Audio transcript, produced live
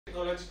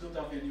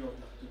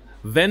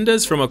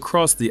Vendors from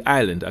across the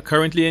island are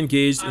currently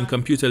engaged in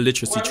computer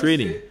literacy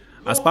training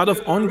as part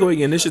of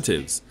ongoing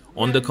initiatives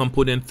under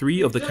Component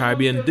 3 of the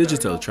Caribbean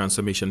Digital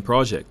Transformation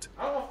Project.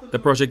 The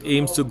project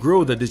aims to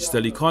grow the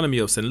digital economy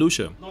of St.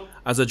 Lucia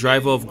as a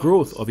driver of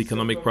growth of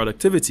economic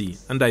productivity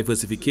and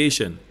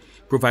diversification,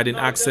 providing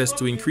access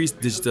to increased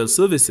digital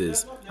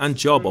services and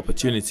job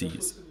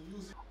opportunities.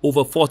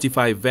 Over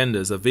 45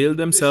 vendors availed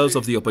themselves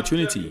of the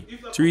opportunity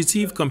to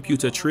receive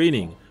computer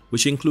training,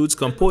 which includes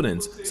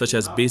components such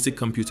as basic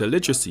computer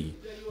literacy,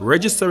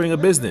 registering a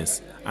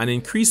business, and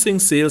increasing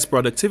sales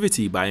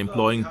productivity by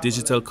employing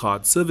digital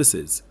card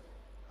services.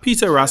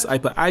 Peter Ras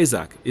Iper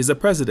Isaac is the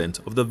president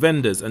of the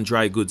Vendors and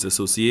Dry Goods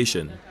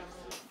Association.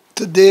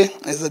 Today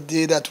is a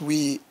day that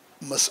we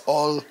must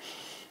all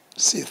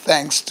say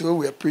thanks to.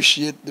 We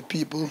appreciate the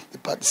people, the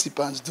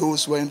participants,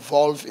 those who are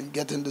involved in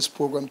getting this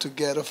program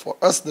together. For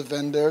us, the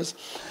vendors,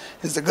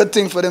 it's a good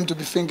thing for them to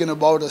be thinking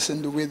about us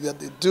in the way that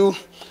they do,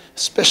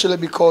 especially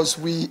because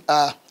we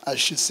are, as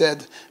she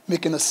said,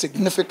 making a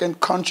significant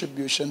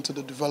contribution to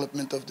the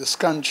development of this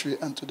country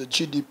and to the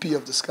GDP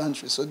of this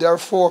country. So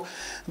therefore,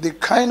 the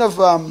kind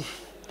of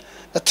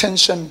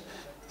attention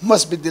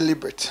must be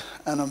deliberate.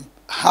 And I'm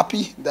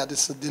happy that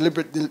it's a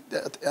deliberate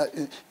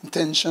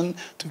intention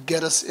to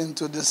get us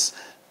into this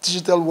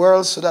digital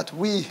world so that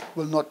we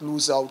will not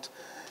lose out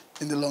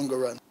in the longer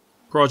run.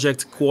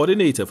 Project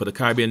Coordinator for the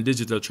Caribbean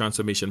Digital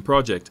Transformation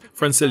Project,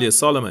 Francilia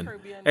Solomon,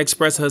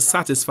 expressed her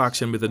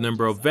satisfaction with the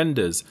number of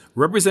vendors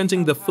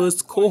representing the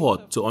first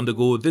cohort to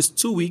undergo this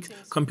 2-week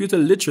computer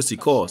literacy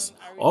course,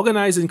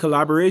 organized in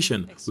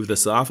collaboration with the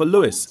Sir Arthur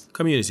Lewis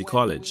Community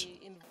College.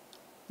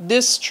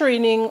 This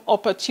training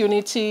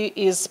opportunity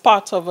is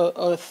part of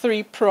a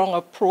three-pronged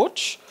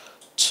approach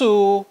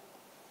to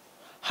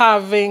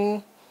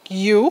having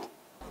you,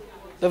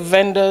 the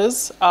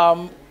vendors,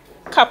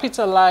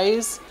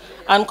 capitalize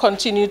and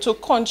continue to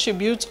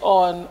contribute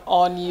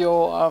on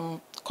your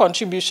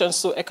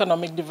contributions to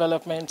economic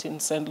development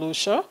in St.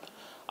 Lucia.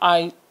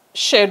 I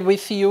shared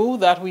with you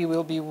that we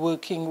will be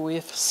working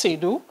with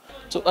CEDU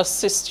to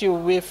assist you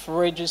with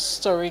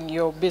registering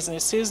your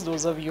businesses,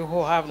 those of you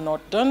who have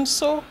not done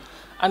so.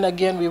 And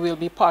again, we will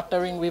be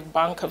partnering with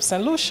Bank of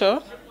St.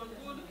 Lucia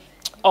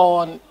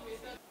on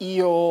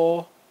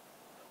your,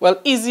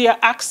 easier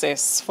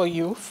access for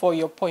you for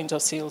your point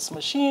of sales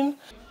machine.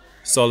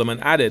 Solomon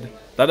added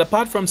that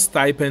apart from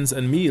stipends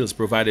and meals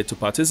provided to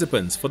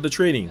participants for the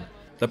training,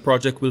 the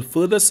project will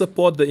further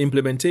support the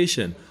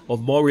implementation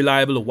of more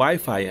reliable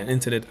Wi-Fi and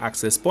internet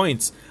access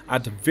points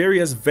at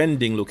various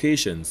vending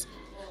locations.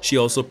 She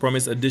also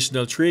promised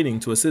additional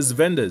training to assist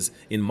vendors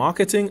in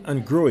marketing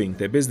and growing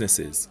their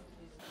businesses.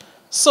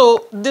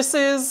 So this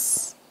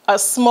is a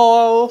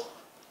small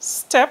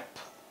step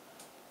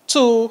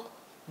to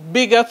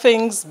bigger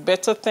things,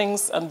 better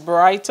things, and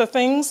brighter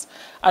things.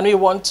 And we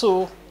want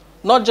to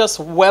not just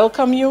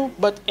welcome you,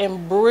 but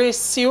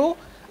embrace you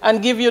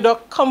and give you the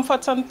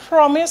comfort and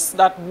promise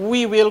that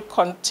we will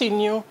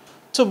continue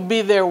to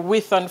be there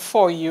with and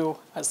for you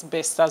as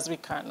best as we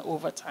can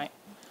over time.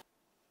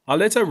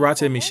 Aleta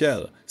Rate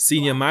Michel,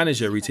 Senior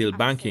Manager Retail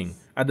Banking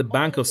at the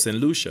Bank of St.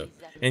 Lucia,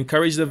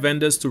 encouraged the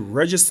vendors to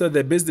register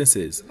their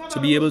businesses to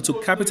be able to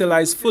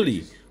capitalize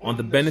fully on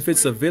the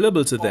benefits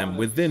available to them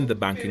within the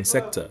banking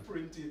sector.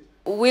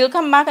 We'll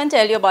come back and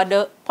tell you about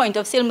the point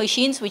of sale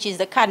machines, which is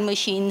the card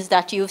machines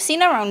that you've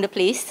seen around the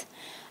place.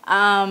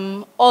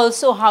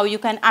 Also how you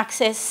can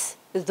access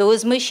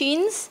those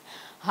machines,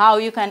 how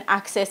you can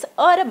access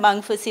other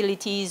bank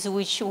facilities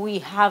which we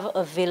have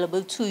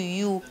available to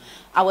you,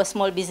 our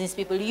small business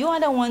people. You are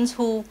the ones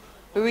who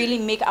really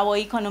make our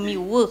economy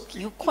work.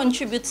 You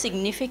contribute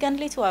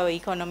significantly to our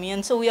economy,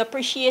 and so we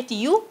appreciate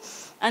you.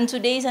 And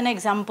today is an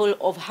example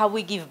of how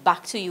we give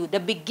back to you, the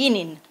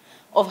beginning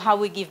of how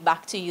we give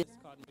back to you.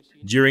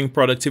 During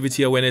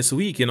Productivity Awareness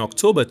Week in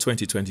October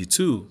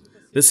 2022,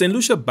 the St.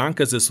 Lucia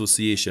Bankers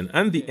Association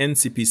and the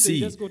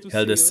NCPC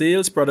held a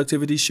sales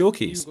productivity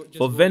showcase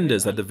for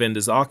vendors at the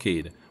Vendors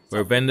Arcade,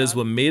 where vendors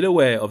were made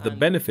aware of the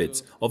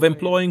benefits of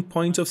employing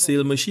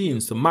point-of-sale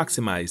machines to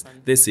maximize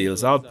their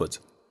sales output.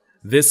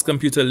 This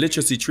computer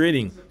literacy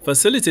training,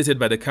 facilitated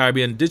by the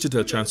Caribbean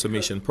Digital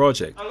Transformation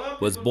Project,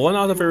 was born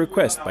out of a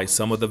request by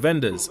some of the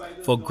vendors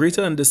for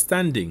greater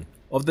understanding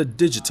of the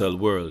digital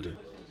world.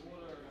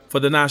 For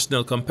the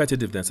National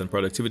Competitiveness and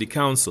Productivity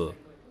Council,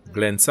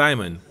 Glenn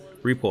Simon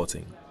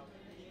reporting.